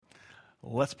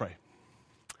Let's pray.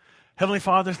 Heavenly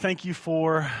Father, thank you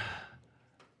for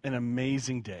an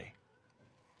amazing day.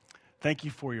 Thank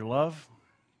you for your love.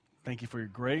 Thank you for your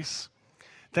grace.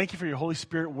 Thank you for your Holy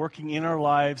Spirit working in our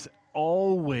lives,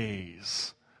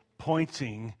 always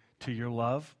pointing to your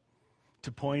love,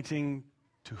 to pointing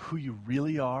to who you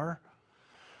really are,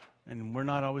 and we're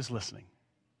not always listening.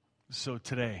 So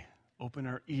today, open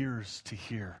our ears to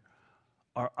hear,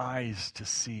 our eyes to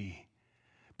see.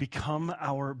 Become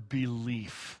our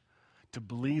belief, to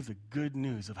believe the good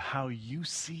news of how you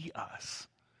see us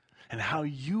and how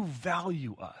you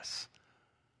value us.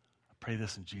 I pray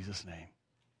this in Jesus' name.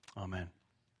 Amen.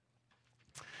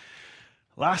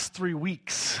 Last 3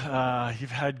 weeks, you've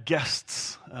had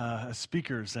guests as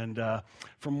speakers, and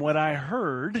from what I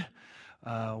heard,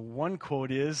 one quote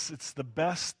is, "It's the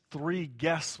best 3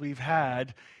 guests we've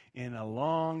had in a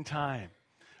long time."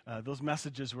 Those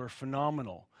messages were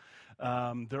phenomenal.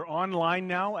 They're online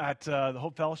now at the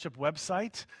Hope Fellowship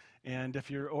website, and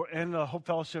if you're in the Hope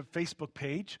Fellowship Facebook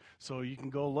page, so you can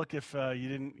go look if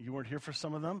you weren't here for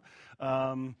some of them.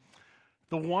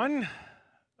 The one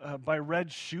by Reg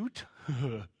Shoot.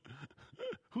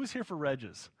 Who's here for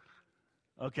Reg's?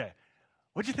 Okay,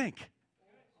 what'd you think?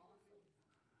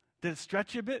 Did it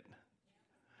stretch you a bit?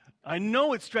 I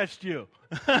know it stretched you.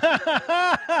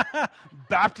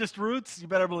 Baptist roots, you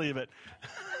better believe it.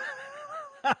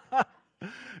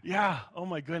 Yeah, oh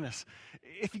my goodness.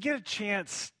 If you get a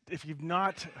chance, if you've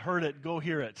not heard it, go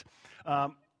hear it.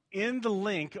 In the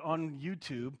link on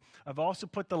YouTube, I've also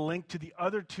put the link to the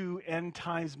other 2 end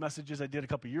times messages I did a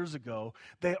couple years ago.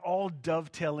 They all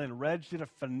dovetail in. Reg did a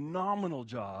phenomenal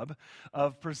job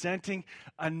of presenting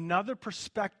another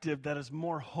perspective that is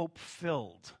more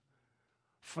hope-filled.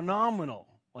 Phenomenal.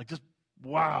 Like just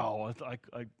wow,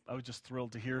 I was just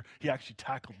thrilled to hear he actually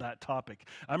tackled that topic.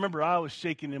 I remember I was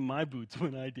shaking in my boots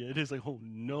when I did. It's like, oh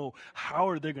no, how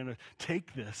are they going to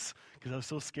take this? Because I was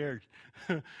so scared.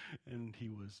 And he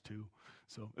was too.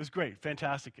 So it was great,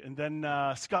 fantastic. And then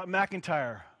Scott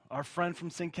McIntyre, our friend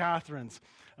from St. Catharines,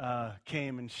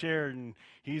 came and shared, and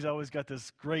he's always got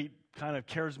this great kind of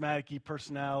charismatic-y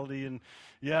personality, and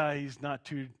yeah, he's not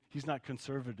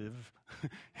conservative.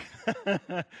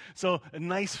 So a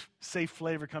nice, safe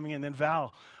flavor coming in. Then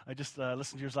Val, I just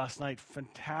listened to yours last night.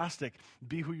 Fantastic.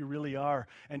 Be who you really are.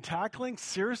 And tackling,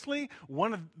 seriously,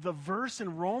 one of the verse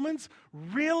in Romans,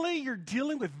 really? You're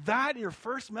dealing with that in your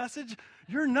first message?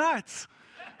 You're nuts.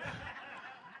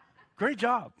 Great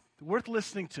job. Worth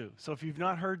listening to. So if you've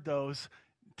not heard those,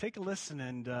 take a listen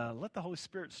and let the Holy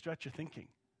Spirit stretch your thinking.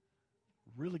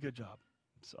 Really good job.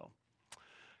 So,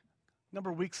 a number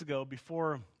of weeks ago,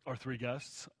 before our 3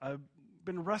 guests, I've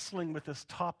been wrestling with this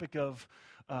topic of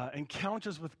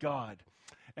encounters with God.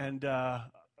 And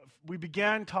we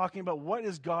began talking about what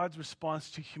is God's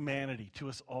response to humanity, to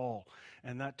us all.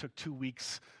 And that took 2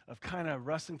 weeks of kind of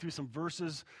wrestling through some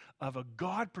verses of a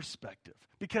God perspective.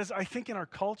 Because I think in our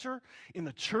culture, in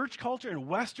the church culture, in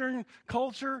Western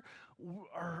culture,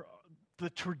 the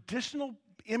traditional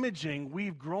imaging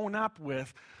we've grown up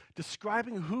with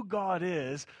describing who God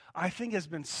is, I think has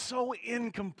been so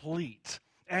incomplete,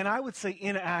 and I would say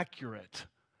inaccurate.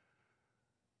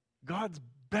 God's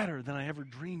better than I ever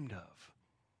dreamed of.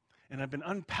 And I've been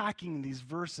unpacking these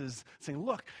verses, saying,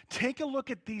 look, take a look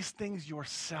at these things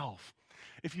yourself.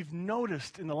 If you've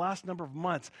noticed in the last number of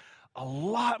months, a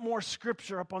lot more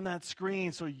scripture up on that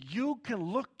screen, so you can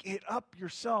look it up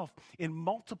yourself in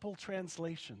multiple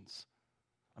translations.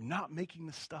 I'm not making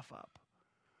this stuff up.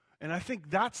 And I think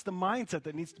that's the mindset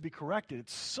that needs to be corrected.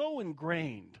 It's so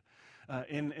ingrained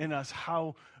in us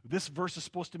how this verse is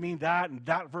supposed to mean that, and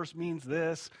that verse means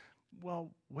this.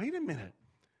 Well, wait a minute.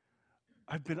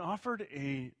 I've been offered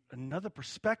another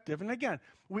perspective. And again,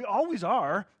 we always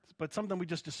are, but something we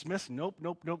just dismiss. Nope,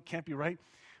 can't be right.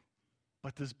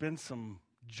 But there's been some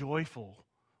joyful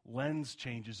lens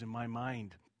changes in my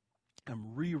mind.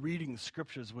 I'm rereading the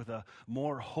scriptures with a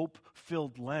more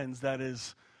hope-filled lens that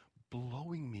is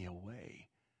blowing me away.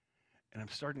 And I'm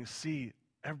starting to see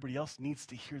everybody else needs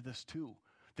to hear this too.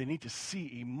 They need to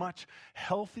see a much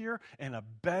healthier and a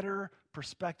better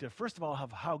perspective. First of all,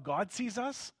 of how God sees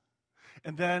us,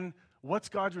 and then what's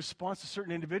God's response to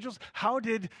certain individuals? How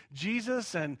did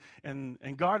Jesus and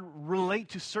God relate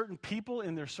to certain people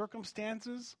in their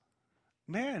circumstances?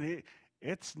 Man,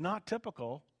 it's not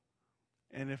typical.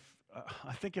 And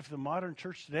I think if the modern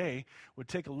church today would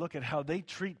take a look at how they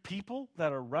treat people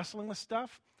that are wrestling with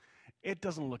stuff, it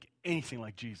doesn't look anything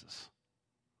like Jesus.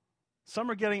 Some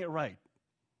are getting it right.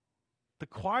 The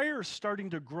choir is starting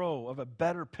to grow of a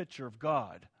better picture of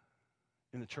God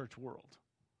in the church world.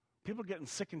 People are getting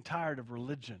sick and tired of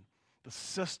religion, the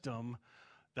system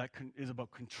that is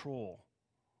about control.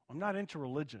 I'm not into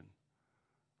religion.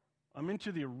 I'm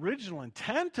into the original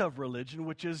intent of religion,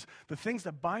 which is the things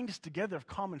that bind us together of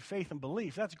common faith and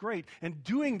belief. That's great. And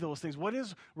doing those things. What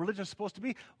is religion supposed to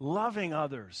be? Loving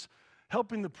others,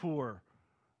 helping the poor,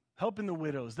 helping the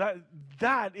widows.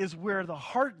 That is where the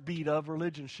heartbeat of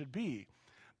religion should be.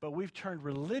 But we've turned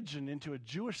religion into a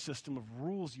Jewish system of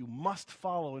rules you must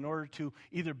follow in order to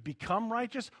either become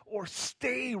righteous or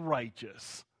stay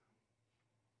righteous.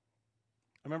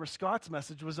 I remember Scott's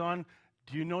message was on,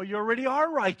 do you know you already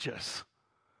are righteous?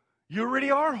 You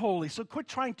already are holy, so quit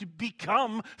trying to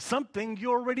become something you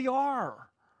already are.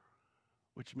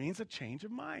 Which means a change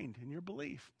of mind in your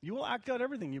belief. You will act out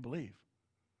everything you believe.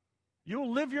 You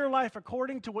will live your life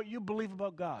according to what you believe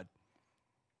about God.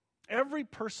 Every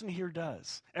person here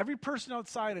does. Every person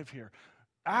outside of here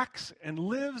acts and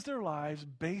lives their lives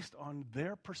based on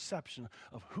their perception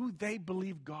of who they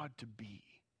believe God to be.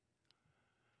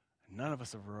 None of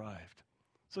us have arrived.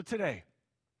 So today,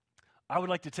 I would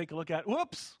like to take a look at,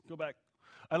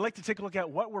 I'd like to take a look at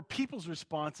what were people's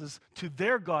responses to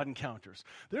their God encounters.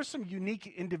 There's some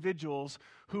unique individuals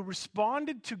who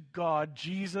responded to God,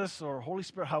 Jesus, or Holy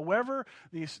Spirit, however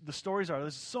the stories are.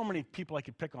 There's so many people I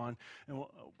could pick on, and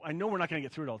I know we're not going to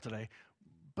get through it all today,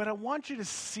 but I want you to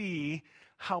see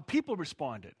how people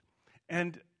responded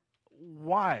and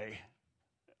why.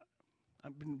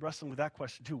 I've been wrestling with that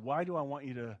question too. Why do I want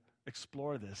you to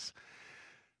explore this?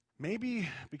 Maybe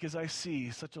because I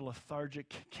see such a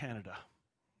lethargic Canada.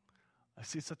 I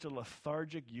see such a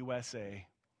lethargic USA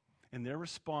in their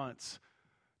response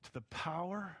to the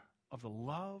power of the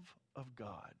love of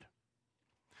God.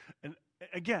 And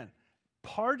again,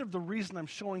 part of the reason I'm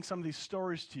showing some of these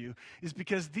stories to you is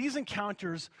because these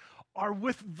encounters are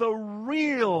with the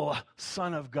real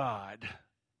Son of God,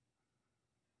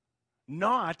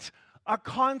 not a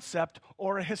concept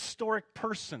or a historic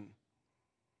person.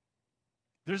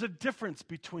 There's a difference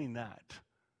between that.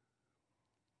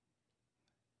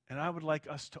 And I would like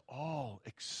us to all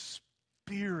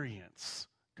experience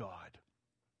God.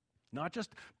 Not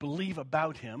just believe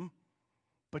about Him,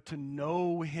 but to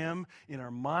know Him in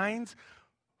our minds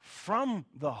from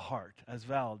the heart, as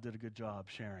Val did a good job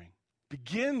sharing.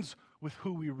 Begins with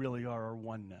who we really are, our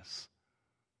oneness.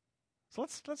 So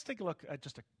let's take a look at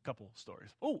just a couple stories.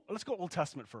 Oh, let's go Old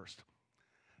Testament first.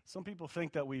 Some people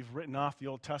think that we've written off the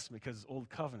Old Testament because it's Old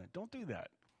Covenant. Don't do that.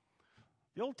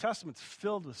 The Old Testament's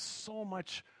filled with so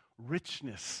much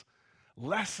richness,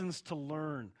 lessons to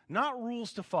learn, not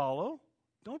rules to follow.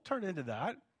 Don't turn into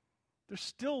that. There's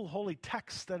still holy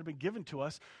texts that have been given to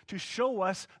us to show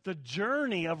us the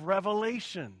journey of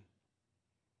revelation.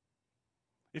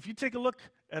 If you take a look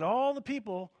at all the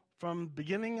people from the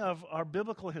beginning of our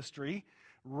biblical history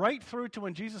right through to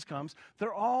when Jesus comes,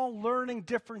 they're all learning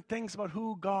different things about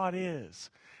who God is.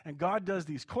 And God does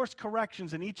these course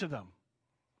corrections in each of them.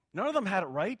 None of them had it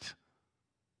right.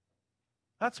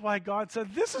 That's why God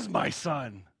said, this is my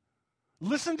son.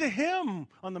 Listen to him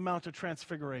on the Mount of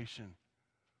Transfiguration.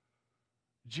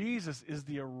 Jesus is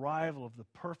the arrival of the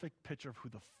perfect picture of who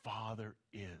the Father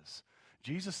is.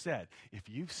 Jesus said, if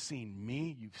you've seen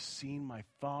me, you've seen my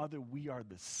Father. We are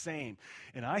the same.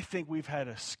 And I think we've had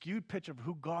a skewed picture of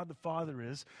who God the Father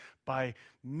is by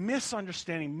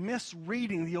misunderstanding,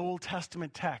 misreading the Old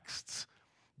Testament texts.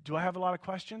 Do I have a lot of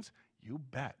questions? You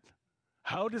bet.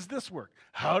 How does this work?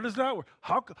 How does that work?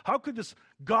 How could this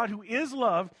God who is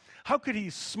love, how could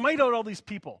he smite out all these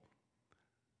people?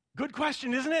 Good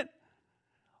question, isn't it?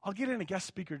 I'll get in a guest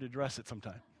speaker to address it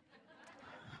sometime.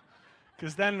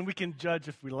 Because then we can judge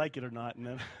if we like it or not. And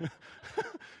then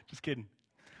just kidding.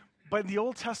 But in the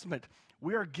Old Testament,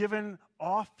 we are given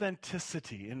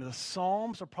authenticity. And the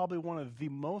Psalms are probably one of the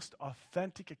most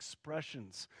authentic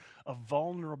expressions of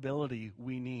vulnerability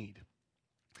we need.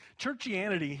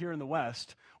 Churchianity here in the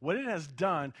West, what it has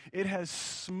done, it has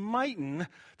smitten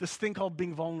this thing called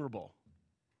being vulnerable.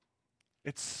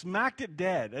 It's smacked it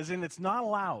dead, as in it's not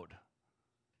allowed.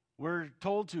 We're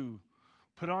told to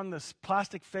put on this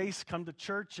plastic face, come to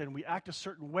church, and we act a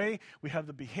certain way. We have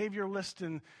the behavior list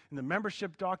in the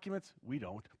membership documents. We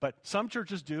don't, but some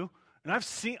churches do. And I've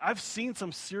seen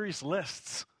some serious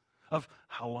lists of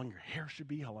how long your hair should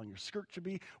be, how long your skirt should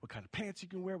be, what kind of pants you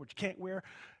can wear, what you can't wear.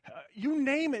 You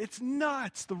name it, it's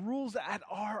nuts. The rules that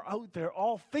are out there,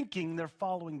 all thinking they're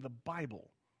following the Bible.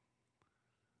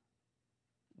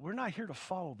 We're not here to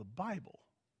follow the Bible.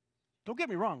 Don't get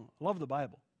me wrong, I love the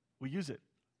Bible. We use it.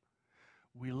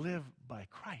 We live by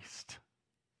Christ.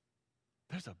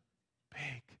 There's a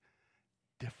big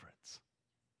difference.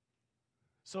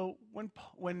 So when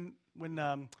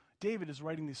David is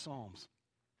writing these Psalms,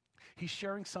 he's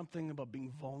sharing something about being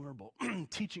vulnerable,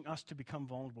 teaching us to become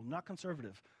vulnerable, not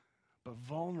conservative, but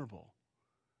vulnerable,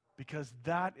 because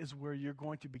that is where you're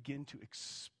going to begin to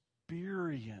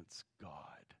experience God.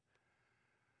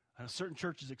 Certain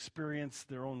churches experience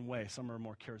their own way. Some are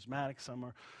more charismatic. Some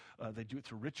are they do it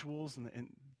through rituals, and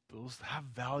those have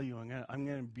value. I'm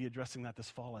going to be addressing that this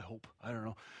fall, I hope. I don't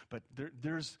know. But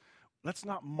let's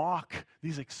not mock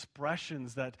these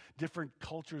expressions that different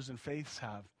cultures and faiths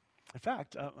have. In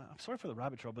fact, I'm sorry for the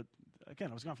rabbit trail, but again,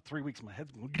 I was gone for 3 weeks. My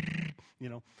head's going,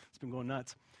 it's been going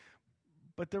nuts.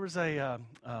 But there was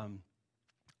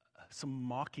some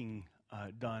mocking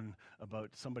done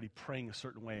about somebody praying a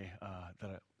certain way,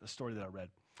 a story that I read.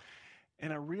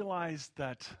 And I realized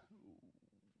that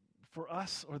for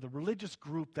us, or the religious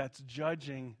group that's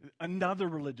judging another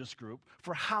religious group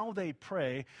for how they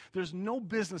pray, there's no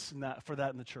business for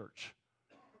that in the church.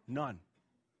 None.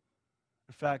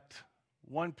 In fact,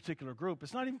 one particular group,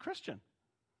 it's not even Christian.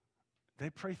 They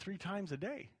pray 3 times a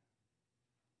day.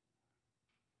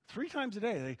 3 times a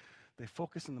day. They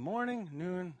focus in the morning,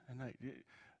 noon, and night.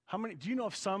 Do you know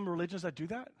of some religions that do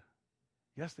that?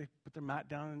 Yes, they put their mat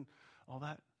down and all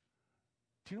that.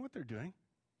 Do you know what they're doing?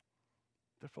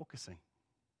 They're focusing.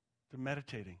 They're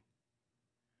meditating.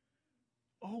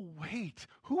 Oh, wait.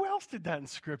 Who else did that in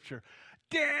Scripture?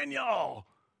 Daniel.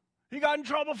 He got in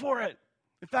trouble for it.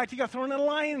 In fact, he got thrown in a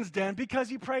lion's den because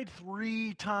he prayed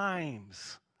 3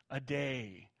 times a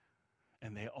day.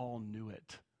 And they all knew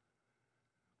it.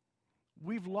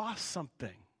 We've lost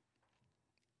something.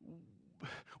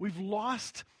 We've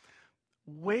lost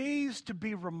ways to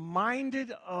be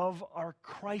reminded of our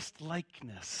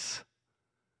Christ-likeness.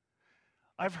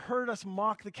 I've heard us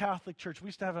mock the Catholic Church. We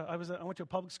used to have I went to a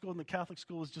public school, and the Catholic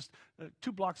school was just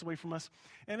 2 blocks away from us.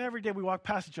 And every day we walked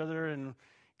past each other, and,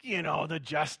 the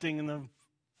jesting and the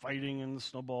fighting and the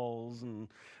snowballs and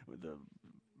the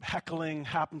heckling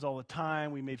happens all the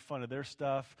time. We made fun of their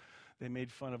stuff. They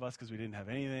made fun of us because we didn't have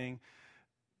anything.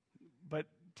 But,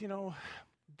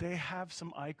 they have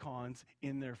some icons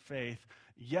in their faith.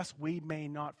 Yes, we may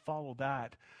not follow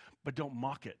that, but don't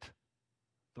mock it.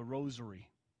 The rosary.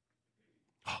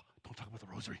 Oh, don't talk about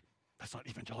the rosary. That's not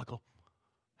evangelical.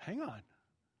 Hang on.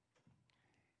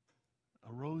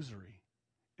 A rosary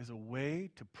is a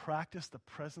way to practice the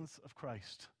presence of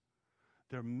Christ.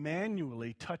 They're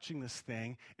manually touching this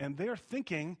thing, and they're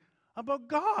thinking about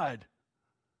God.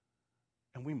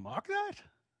 And we mock that?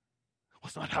 Well,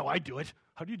 it's not how I do it.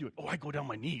 How do you do it? Oh, I go down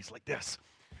my knees like this.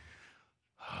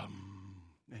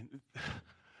 And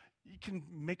you can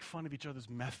make fun of each other's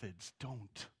methods.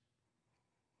 Don't.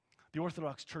 The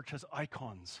Orthodox Church has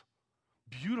icons,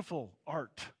 beautiful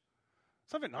art.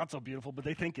 Some of it not so beautiful, but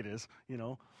they think it is,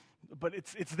 But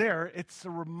it's there. It's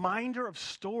a reminder of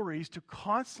stories to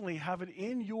constantly have it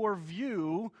in your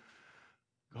view.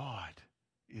 God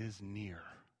is near.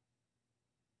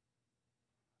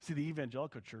 See, the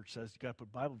evangelical church says you got to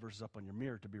put Bible verses up on your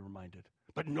mirror to be reminded.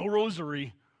 But no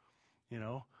rosary,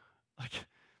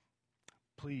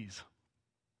 please.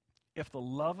 If the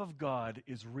love of God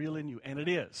is real in you, and it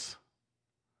is,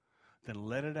 then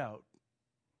let it out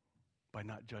by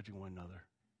not judging one another.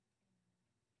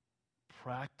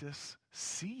 Practice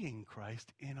seeing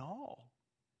Christ in all.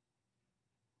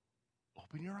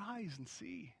 Open your eyes and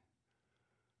see.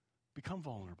 Become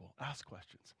vulnerable. Ask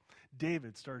questions.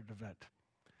 David started to vent.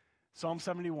 Psalm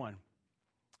 71.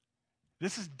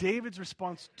 This is David's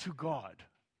response to God.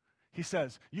 He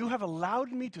says, "You have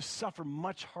allowed me to suffer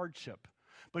much hardship,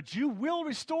 but you will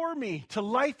restore me to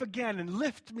life again and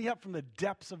lift me up from the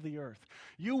depths of the earth.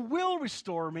 You will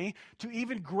restore me to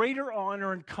even greater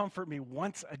honor and comfort me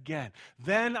once again.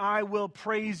 Then I will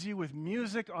praise you with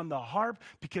music on the harp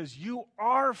because you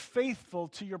are faithful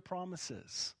to your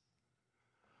promises."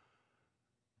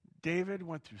 David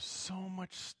went through so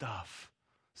much stuff.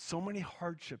 So many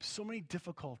hardships, so many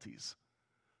difficulties,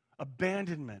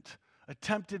 abandonment,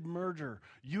 attempted murder,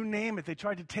 you name it. They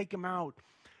tried to take him out,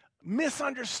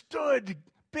 misunderstood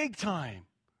big time.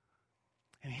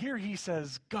 And here he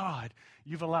says, God,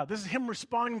 you've allowed. This is him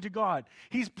responding to God.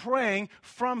 He's praying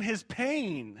from his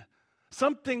pain.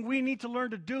 Something we need to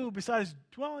learn to do besides,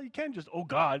 you can't just, oh,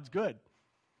 God's good.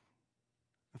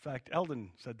 In fact,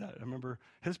 Eldon said that. I remember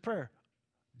his prayer,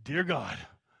 dear God,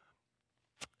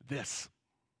 this.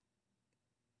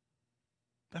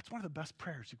 That's one of the best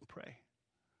prayers you can pray.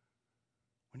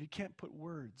 When you can't put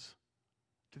words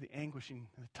to the anguishing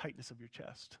and the tightness of your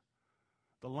chest,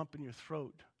 the lump in your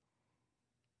throat,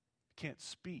 you can't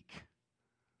speak.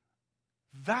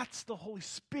 That's the Holy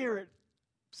Spirit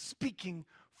speaking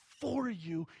for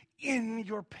you in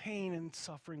your pain and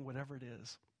suffering, whatever it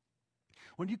is.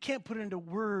 When you can't put into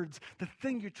words the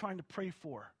thing you're trying to pray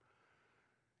for.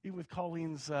 Even with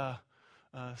Colleen's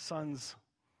son's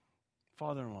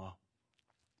father-in-law,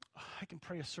 I can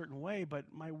pray a certain way, but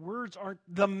my words aren't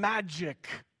the magic.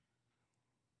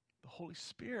 The Holy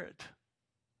Spirit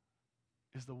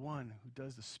is the one who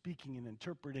does the speaking and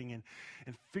interpreting and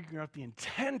figuring out the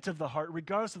intent of the heart,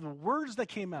 regardless of the words that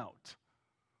came out.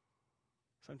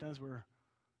 Sometimes we're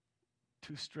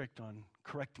too strict on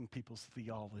correcting people's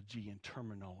theology and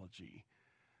terminology.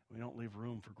 We don't leave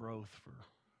room for growth.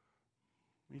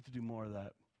 We need to do more of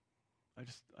that.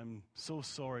 I'm so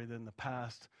sorry that in the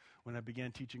past, when I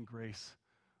began teaching grace,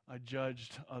 I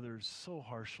judged others so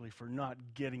harshly for not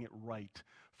getting it right,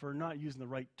 for not using the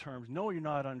right terms. No, you're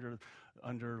not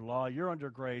under law. You're under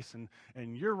grace,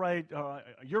 and you're right.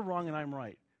 You're wrong, and I'm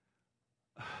right.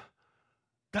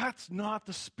 That's not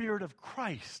the Spirit of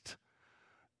Christ.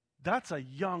 That's a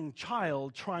young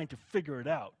child trying to figure it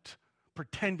out,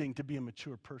 pretending to be a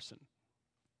mature person.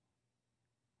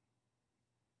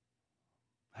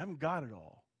 I haven't got it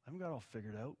all. I haven't got it all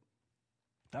figured out.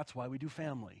 That's why we do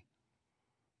family.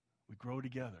 We grow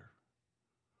together.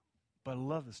 But I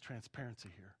love this transparency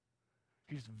here.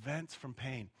 He just vents from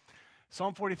pain.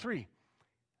 Psalm 43.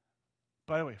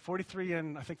 By the way, 43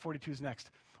 and I think 42 is next.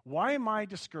 Why am I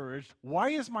discouraged? Why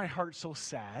is my heart so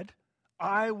sad?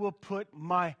 I will put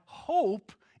my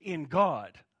hope in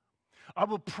God. I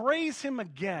will praise him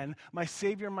again, my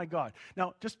Savior and my God.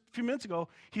 Now, just a few minutes ago,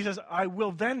 he says, I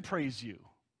will then praise you.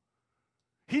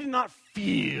 He did not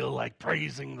feel like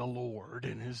praising the Lord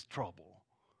in his trouble.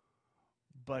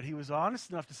 But he was honest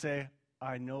enough to say,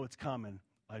 I know it's coming.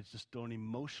 I just don't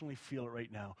emotionally feel it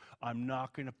right now. I'm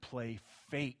not going to play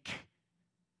fake.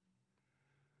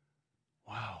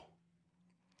 Wow.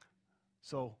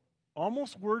 So,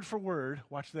 almost word for word,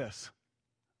 watch this.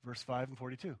 Verse 5 and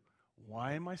 42.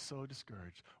 Why am I so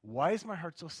discouraged? Why is my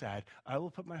heart so sad? I will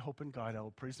put my hope in God. I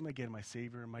will praise him again, my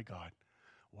Savior and my God.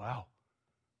 Wow.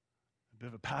 A bit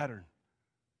of a pattern.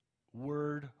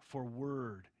 Word for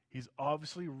word. He's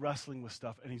obviously wrestling with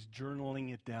stuff and he's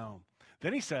journaling it down.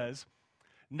 Then he says,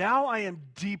 now I am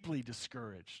deeply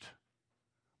discouraged,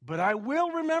 but I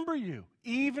will remember you,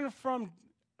 even from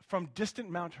distant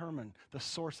Mount Hermon, the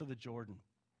source of the Jordan.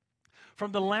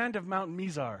 From the land of Mount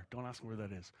Mizar, don't ask me where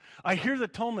that is. I hear the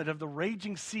tumult of the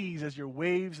raging seas as your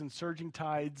waves and surging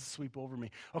tides sweep over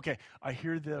me. Okay, I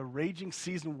hear the raging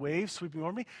seas and waves sweeping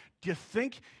over me. Do you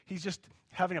think he's just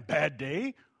having a bad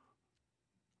day?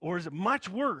 Or is it much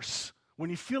worse when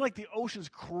you feel like the ocean's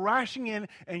crashing in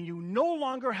and you no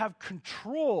longer have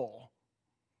control,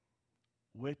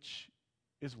 which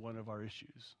is one of our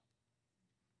issues.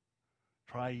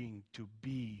 Trying to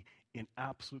be in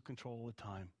absolute control all the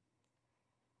time.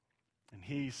 And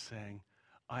he's saying,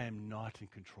 I am not in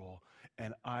control,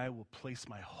 and I will place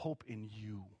my hope in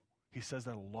you. He says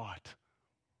that a lot.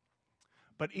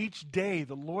 But each day,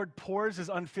 the Lord pours his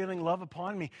unfailing love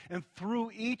upon me, and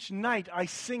through each night, I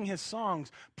sing his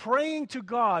songs, praying to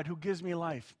God who gives me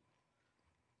life.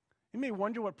 You may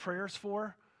wonder what prayer's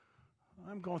for.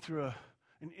 I'm going through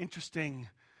an interesting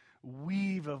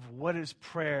weave of what is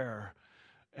prayer,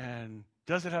 and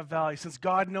does it have value? Since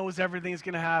God knows everything is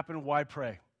going to happen, why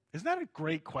pray? Isn't that a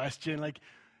great question?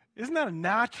 Isn't that a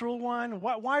natural one?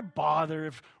 Why bother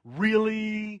if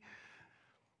really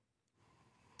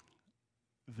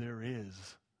there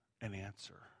is an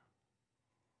answer?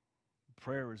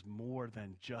 Prayer is more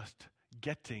than just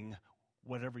getting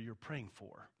whatever you're praying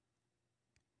for.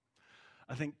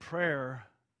 I think prayer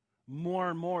more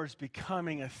and more is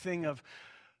becoming a thing of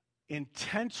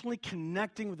intentionally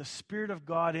connecting with the Spirit of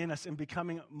God in us and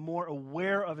becoming more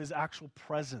aware of his actual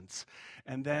presence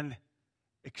and then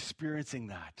experiencing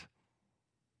that.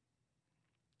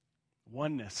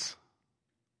 Oneness.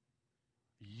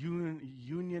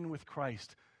 Union with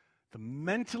Christ. The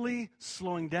mentally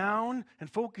slowing down and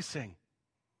focusing.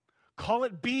 Call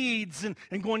it beads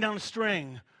and going down a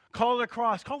string. Call it a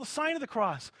cross. Call the sign of the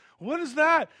cross. What is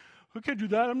that? I can't do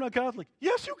that. I'm not Catholic.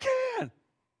 Yes, you can.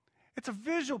 It's a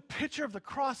visual picture of the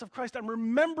cross of Christ. I'm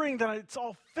remembering that it's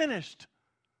all finished.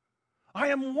 I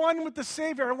am one with the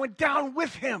Savior. I went down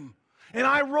with him. And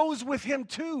I rose with him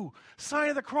too. Sign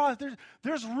of the cross.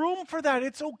 There's room for that.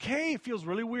 It's okay. It feels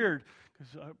really weird.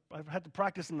 Because I've had to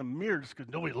practice in the mirror just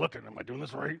because nobody's looking. Am I doing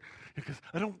this right? Because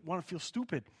I don't want to feel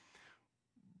stupid.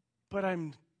 But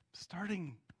I'm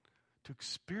starting to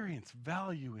experience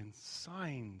value in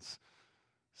signs,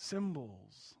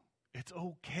 symbols. It's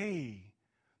okay.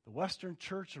 The Western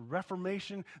Church, the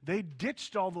Reformation, they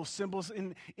ditched all those symbols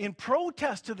in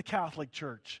protest to the Catholic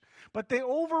Church. But they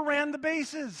overran the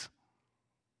bases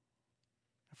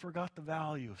and forgot the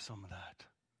value of some of that.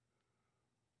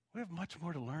 We have much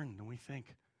more to learn than we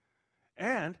think.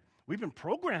 And we've been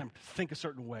programmed to think a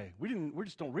certain way. We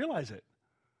just don't realize it.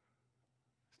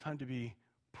 It's time to be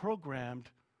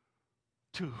programmed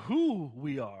to who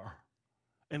we are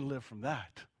and live from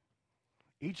that.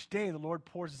 Each day, the Lord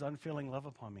pours his unfailing love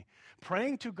upon me,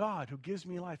 praying to God who gives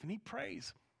me life, and he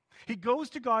prays. He goes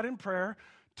to God in prayer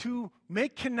to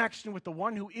make connection with the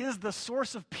one who is the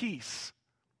source of peace.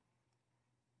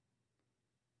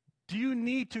 Do you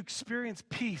need to experience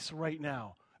peace right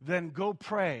now? Then go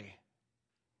pray.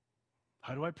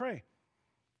 How do I pray?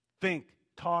 Think,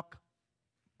 talk,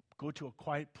 go to a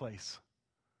quiet place.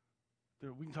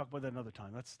 We can talk about that another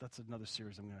time. That's another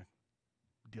series I'm going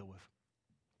to deal with.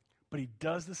 But he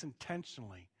does this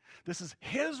intentionally. This is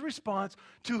his response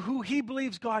to who he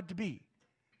believes God to be.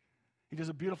 He does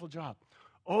a beautiful job.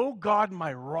 Oh God,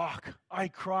 my rock, I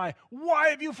cry, why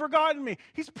have you forgotten me?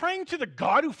 He's praying to the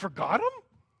God who forgot him?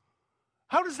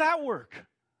 How does that work?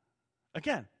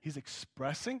 Again, he's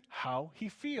expressing how he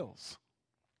feels.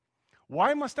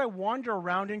 Why must I wander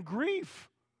around in grief,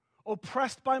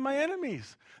 oppressed by my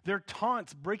enemies? Their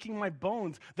taunts breaking my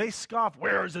bones. They scoff,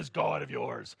 where is this God of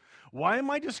yours? Why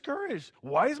am I discouraged?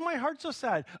 Why is my heart so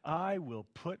sad? I will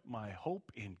put my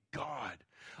hope in God.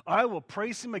 I will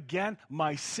praise him again,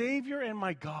 my Savior and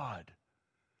my God.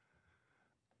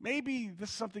 Maybe this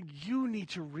is something you need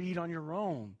to read on your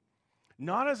own.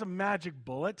 Not as a magic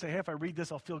bullet, say, hey, if I read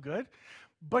this, I'll feel good.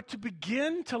 But to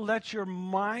begin to let your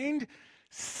mind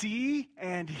see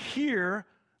and hear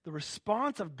the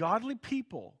response of godly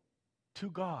people to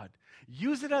God.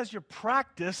 Use it as your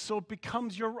practice so it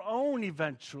becomes your own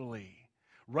eventually.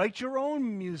 Write your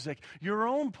own music, your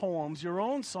own poems, your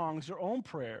own songs, your own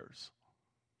prayers.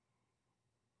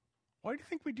 Why do you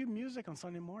think we do music on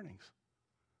Sunday mornings?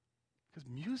 Because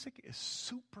music is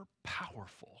super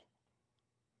powerful.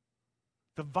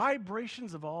 The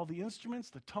vibrations of all the instruments,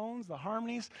 the tones, the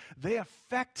harmonies, they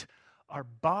affect our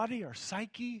body, our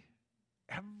psyche,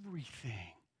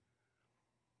 everything.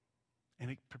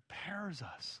 And it prepares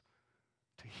us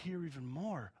to hear even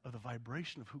more of the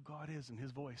vibration of who God is and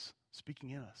his voice speaking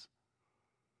in us.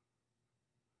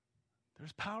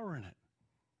 There's power in it.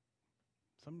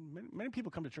 Many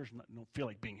people come to church and don't feel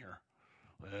like being here.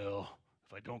 Well,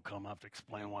 if I don't come, I have to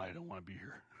explain why I don't want to be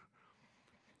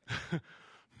here.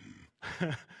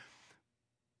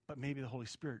 But maybe the Holy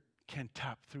Spirit can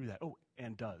tap through that. Oh,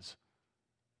 and does.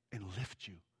 And lift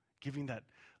you, giving that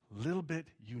little bit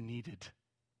you needed.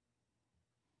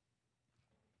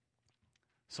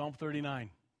 Psalm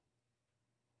 39.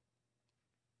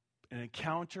 An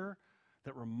encounter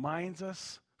that reminds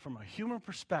us from a human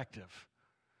perspective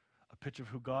a picture of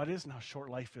who God is and how short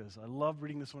life is. I love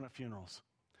reading this one at funerals.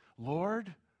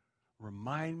 Lord,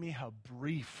 remind me how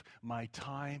brief my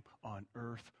time on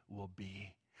earth will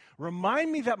be.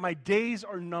 Remind me that my days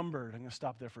are numbered. I'm going to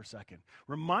stop there for a second.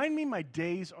 Remind me my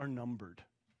days are numbered.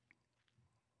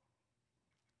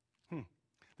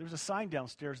 There was a sign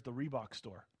downstairs at the Reebok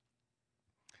store.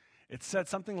 It said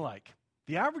something like,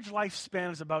 the average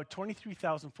lifespan is about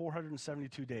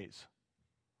 23,472 days.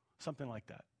 Something like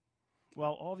that.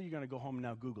 Well, all of you are going to go home and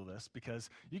now Google this, because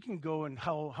you can go and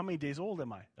how many days old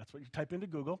am I? That's what you type into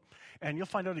Google, and you'll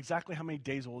find out exactly how many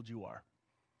days old you are.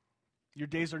 Your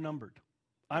days are numbered.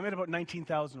 I'm at about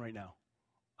 19,000 right now.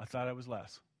 I thought I was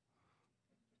less.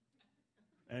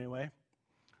 Anyway,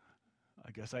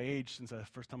 I guess I aged since the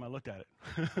first time I looked at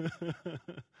it.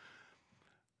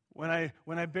 When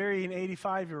I bury an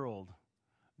 85-year-old,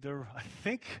 I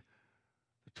think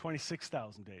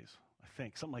 26,000 days. I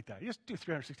think, something like that. You just do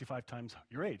 365 times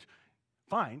your age.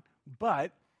 Fine,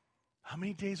 but how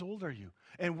many days old are you?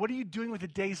 And what are you doing with the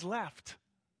days left?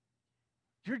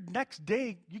 Your next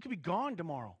day, you could be gone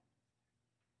tomorrow.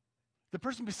 The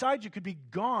person beside you could be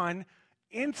gone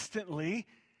instantly.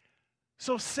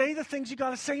 So say the things you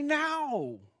got to say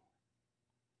now.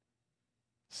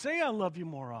 Say I love you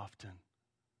more often.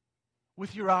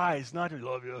 With your eyes, not I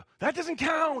love you. That doesn't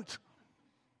count.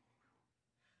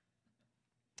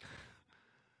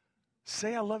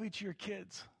 Say I love you to your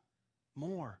kids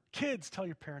more. Kids, tell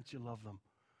your parents you love them.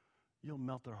 You'll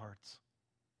melt their hearts.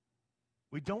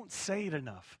 We don't say it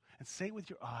enough. And say it with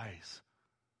your eyes.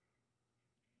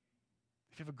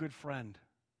 If you have a good friend,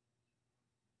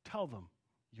 tell them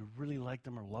you really like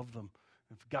them or love them.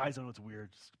 If guys, I know it's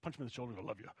weird, just punch them in the shoulder and go,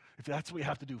 love you. If that's what you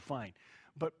have to do, fine.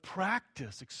 But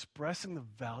practice expressing the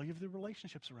value of the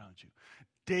relationships around you.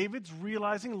 David's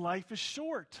realizing life is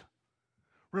short.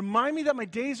 Remind me that my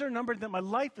days are numbered, that my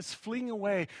life is fleeing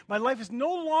away. My life is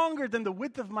no longer than the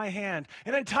width of my hand.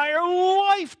 An entire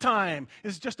lifetime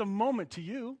is just a moment to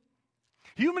you.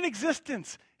 Human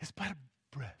existence is but a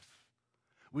breath.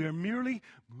 We are merely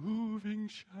moving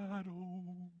shadows.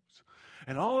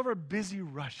 And all of our busy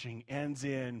rushing ends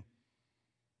in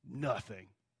nothing.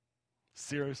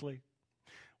 Seriously?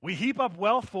 We heap up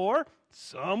wealth for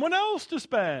someone else to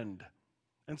spend.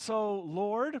 And so,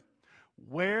 Lord,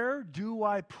 where do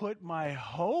I put my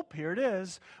hope? Here it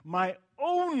is. My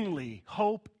only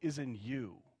hope is in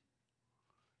you.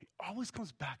 He always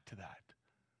comes back to that.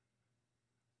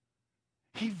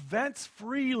 He vents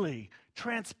freely,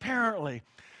 transparently,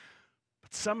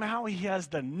 but somehow he has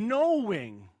the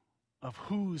knowing of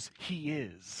whose he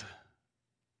is.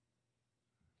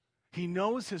 He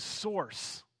knows his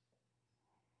source.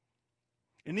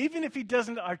 And even if he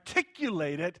doesn't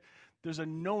articulate it, there's a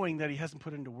knowing that he hasn't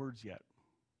put into words yet.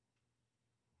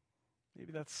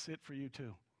 Maybe that's it for you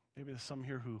too. Maybe there's some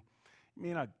here who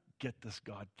may not get this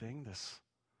God thing, this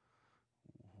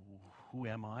who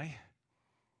am I?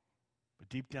 But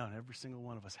deep down, every single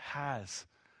one of us has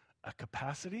a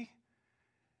capacity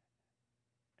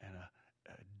and a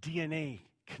DNA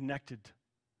connected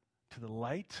to the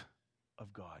light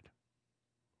of God.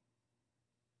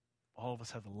 All of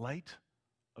us have the light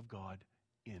of God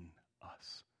in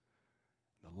us.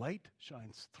 The light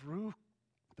shines through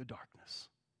the darkness.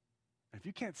 And if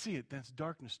you can't see it, then it's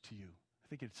darkness to you. I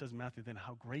think it says in Matthew then,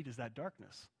 how great is that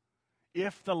darkness?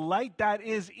 If the light that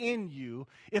is in you,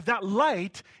 if that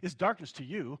light is darkness to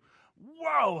you,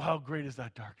 wow, how great is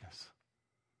that darkness?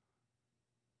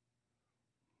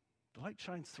 The light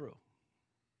shines through,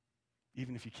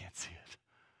 even if you can't see it.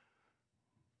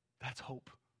 That's hope.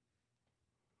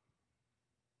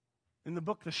 In the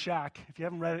book The Shack, if you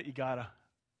haven't read it, you gotta.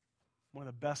 One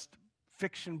of the best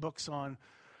fiction books on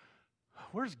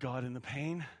where's God in the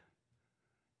pain.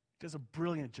 He does a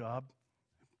brilliant job.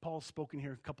 Paul's spoken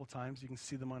here a couple times. You can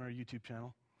see them on our YouTube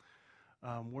channel.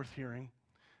 Worth hearing.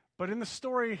 But in the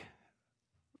story,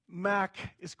 Mac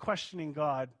is questioning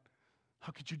God.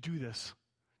 How could you do this?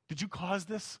 Did you cause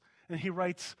this? And he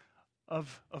writes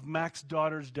of Mac's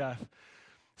daughter's death.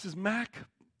 He says, Mac,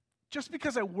 just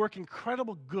because I work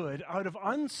incredible good out of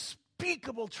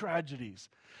unspeakable tragedies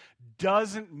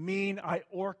doesn't mean I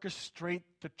orchestrate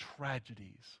the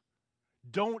tragedies.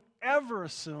 Don't ever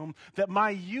assume that my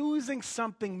using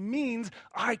something means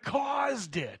I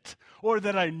caused it or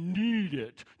that I need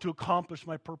it to accomplish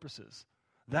my purposes.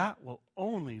 That will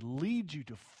only lead you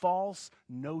to false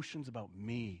notions about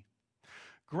me.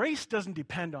 Grace doesn't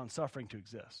depend on suffering to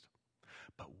exist.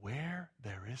 But where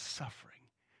there is suffering,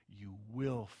 you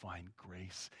will find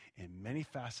grace in many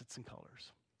facets and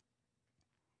colors.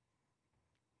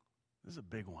 This is a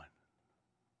big one.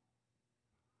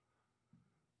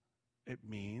 It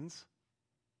means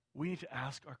we need to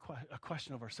ask a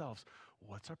question of ourselves.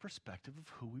 What's our perspective of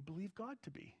who we believe God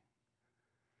to be?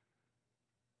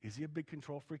 Is he a big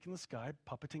control freak in the sky,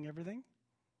 puppeting everything?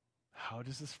 How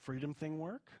does this freedom thing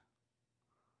work?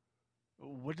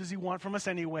 What does he want from us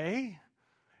anyway?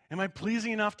 Am I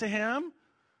pleasing enough to him?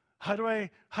 How do I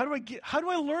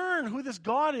learn who this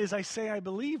God is I say I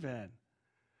believe in?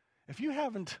 If you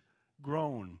haven't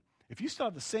grown, if you still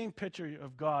have the same picture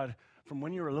of God from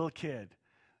when you were a little kid,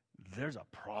 there's a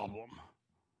problem.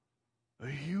 A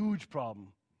huge problem.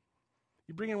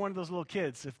 You bring in one of those little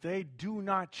kids, if they do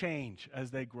not change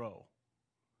as they grow,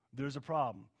 there's a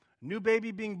problem. New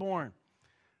baby being born.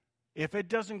 If it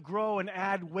doesn't grow and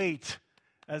add weight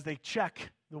as they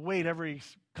check the weight every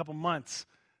couple months,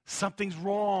 something's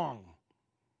wrong.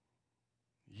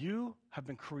 You have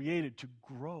been created to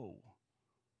grow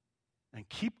and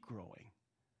keep growing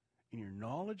in your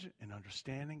knowledge and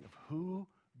understanding of who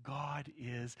God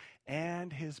is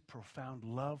and his profound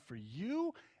love for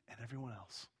you and everyone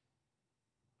else.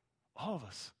 All of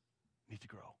us need to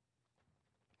grow.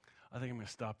 I think I'm going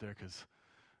to stop there because,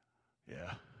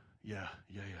 yeah.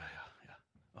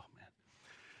 Oh,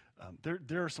 man.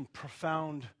 There are some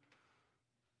profound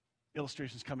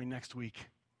illustrations coming next week.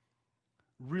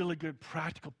 Really good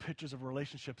practical pictures of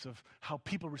relationships of how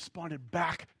people responded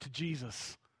back to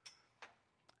Jesus.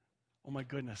 Oh my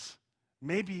goodness.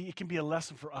 Maybe it can be a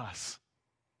lesson for us.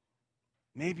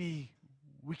 Maybe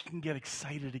we can get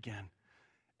excited again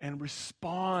and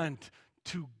respond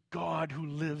to God who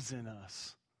lives in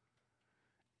us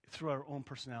through our own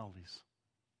personalities.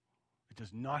 It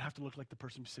does not have to look like the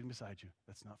person sitting beside you.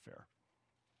 That's not fair.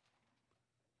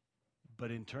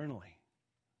 But internally,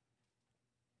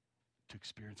 to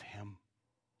experience him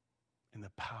in the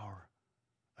power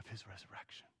of his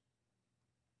resurrection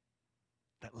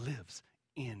that lives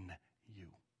in you.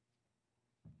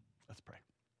 Let's pray.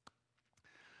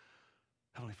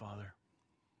 Heavenly Father,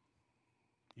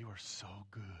 you are so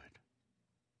good.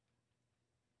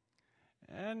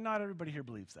 And not everybody here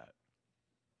believes that.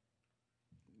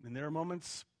 And there are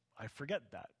moments I forget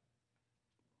that.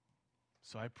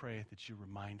 So I pray that you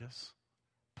remind us,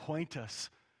 point us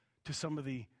to some of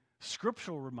the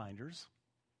scriptural reminders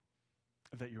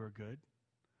that you are good.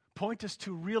 Point us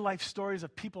to real-life stories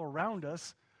of people around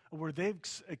us where they've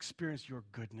experienced your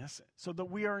goodness so that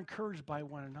we are encouraged by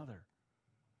one another.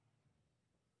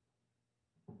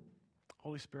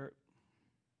 Holy Spirit,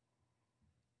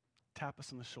 tap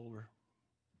us on the shoulder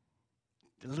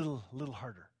a little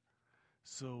harder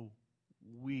so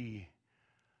we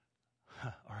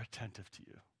are attentive to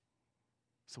you,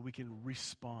 so we can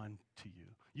respond to you.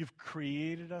 You've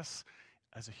created us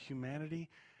as a humanity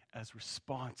as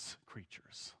response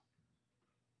creatures.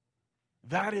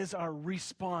 That is our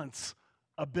response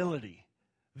ability,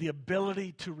 the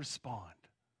ability to respond.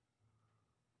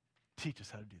 Teach us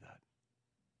how to do that.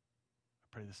 I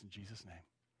pray this in Jesus' name.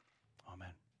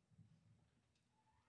 Amen.